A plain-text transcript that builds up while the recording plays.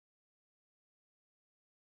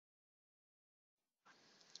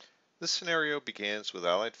This scenario begins with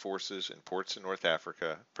Allied forces in ports in North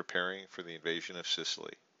Africa preparing for the invasion of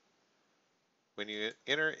Sicily. When you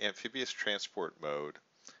enter amphibious transport mode,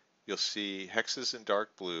 you'll see hexes in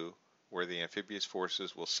dark blue where the amphibious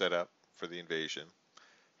forces will set up for the invasion,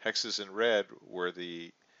 hexes in red where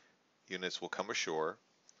the units will come ashore,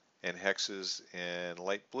 and hexes in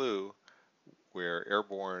light blue where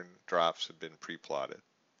airborne drops have been pre-plotted.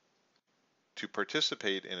 To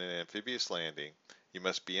participate in an amphibious landing, you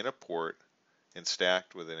must be in a port and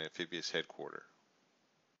stacked with an amphibious headquarter.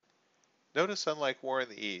 Notice, unlike War in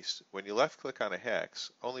the East, when you left-click on a hex,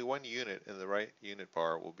 only one unit in the right unit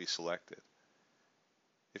bar will be selected.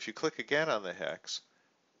 If you click again on the hex,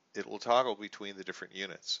 it will toggle between the different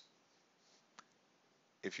units.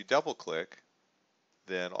 If you double-click,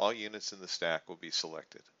 then all units in the stack will be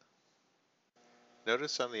selected.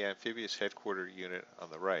 Notice on the amphibious headquarter unit on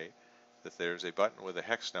the right that there's a button with a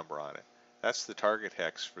hex number on it. That's the target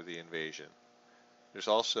hex for the invasion. There's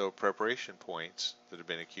also preparation points that have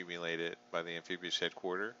been accumulated by the amphibious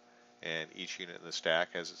headquarter, and each unit in the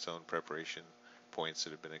stack has its own preparation points that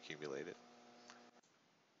have been accumulated.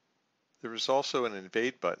 There is also an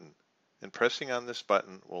invade button, and pressing on this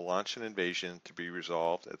button will launch an invasion to be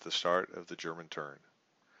resolved at the start of the German turn.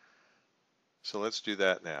 So let's do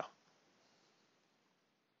that now.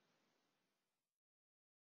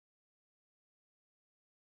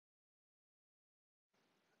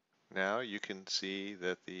 Now you can see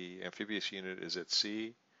that the amphibious unit is at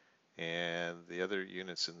sea and the other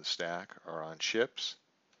units in the stack are on ships.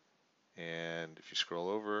 And if you scroll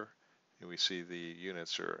over, we see the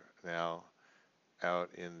units are now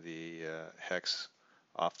out in the hex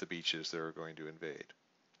off the beaches that are going to invade.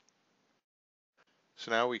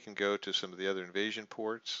 So now we can go to some of the other invasion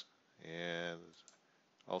ports and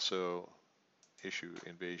also issue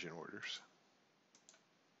invasion orders.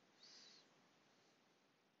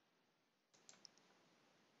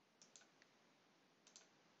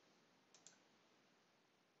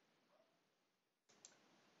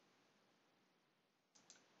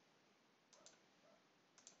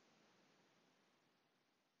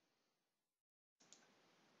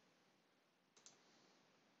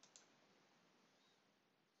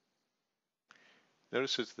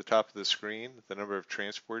 Notice at the top of the screen the number of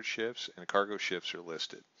transport ships and cargo ships are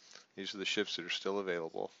listed. These are the ships that are still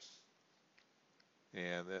available,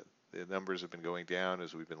 and the numbers have been going down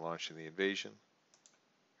as we've been launching the invasion.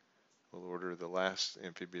 We'll order the last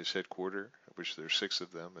amphibious headquarter, of which there's 6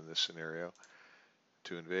 of them in this scenario,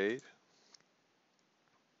 to invade.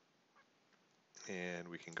 And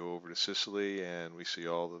we can go over to Sicily, and we see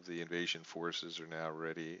all of the invasion forces are now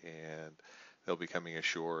ready, and they'll be coming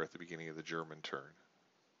ashore at the beginning of the German turn.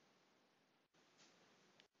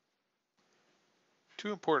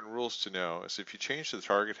 2 important rules to know is if you change the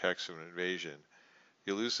target hex of an invasion,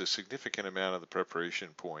 you lose a significant amount of the preparation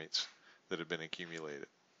points that have been accumulated.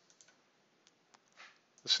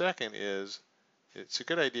 The second is it's a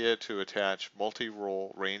good idea to attach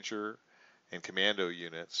multi-role ranger and commando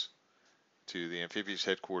units to the amphibious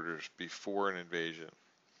headquarters before an invasion.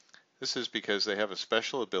 This is because they have a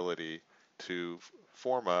special ability to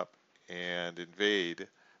form up and invade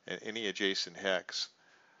any adjacent hex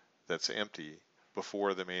that's empty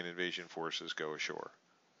before the main invasion forces go ashore.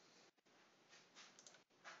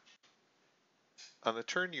 On the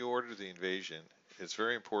turn you order the invasion, it's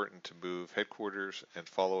very important to move headquarters and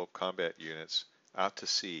follow-up combat units out to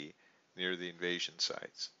sea near the invasion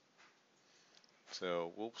sites.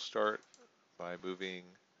 So we'll start by moving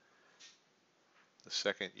the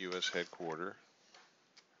 2nd U.S. headquarters.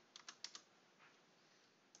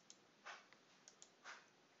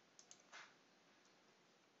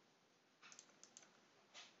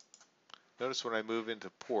 Notice when I move into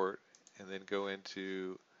port and then go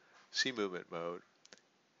into sea movement mode,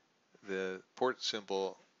 the port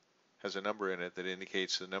symbol has a number in it that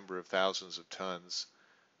indicates the number of thousands of tons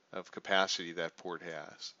of capacity that port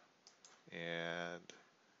has. And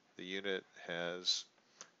the unit has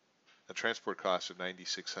a transport cost of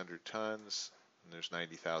 9,600 tons, and there's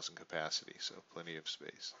 90,000 capacity, so plenty of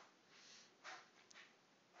space.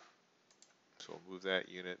 So we'll move that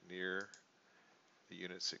unit near the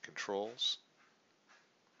units it controls.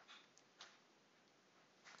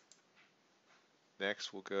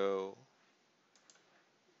 Next we'll go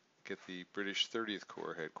get the British 30th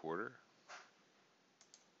Corps headquarters.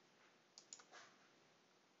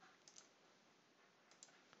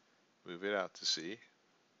 Move it out to sea.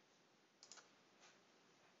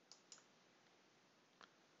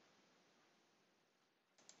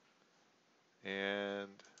 And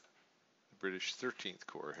the British 13th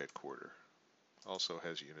Corps headquarters also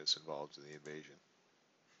has units involved in the invasion.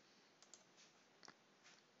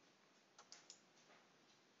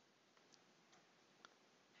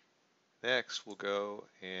 Next, we'll go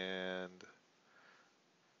and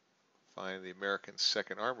find the American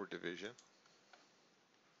 2nd Armored Division.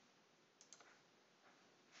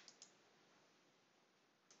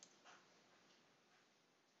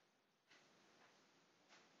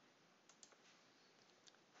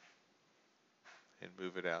 And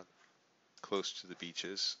move it out close to the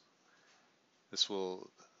beaches. This will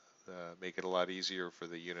make it a lot easier for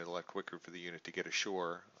the unit, a lot quicker for the unit to get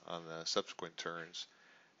ashore on the subsequent turns.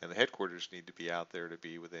 And the headquarters need to be out there to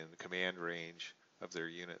be within command range of their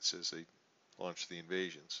units as they launch the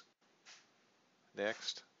invasions.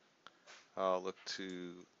 Next, I'll look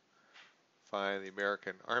to find the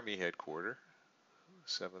American Army headquarters,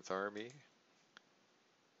 7th Army.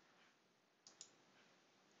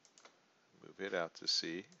 Move it out to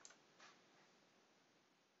sea.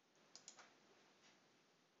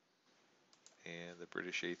 And the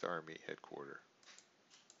British 8th Army headquarters.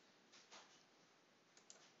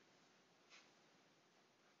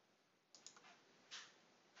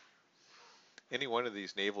 Any one of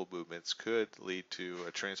these naval movements could lead to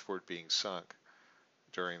a transport being sunk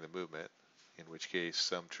during the movement, in which case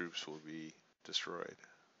some troops will be destroyed.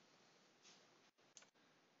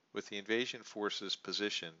 With the invasion forces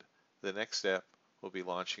positioned, the next step will be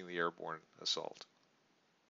launching the airborne assault.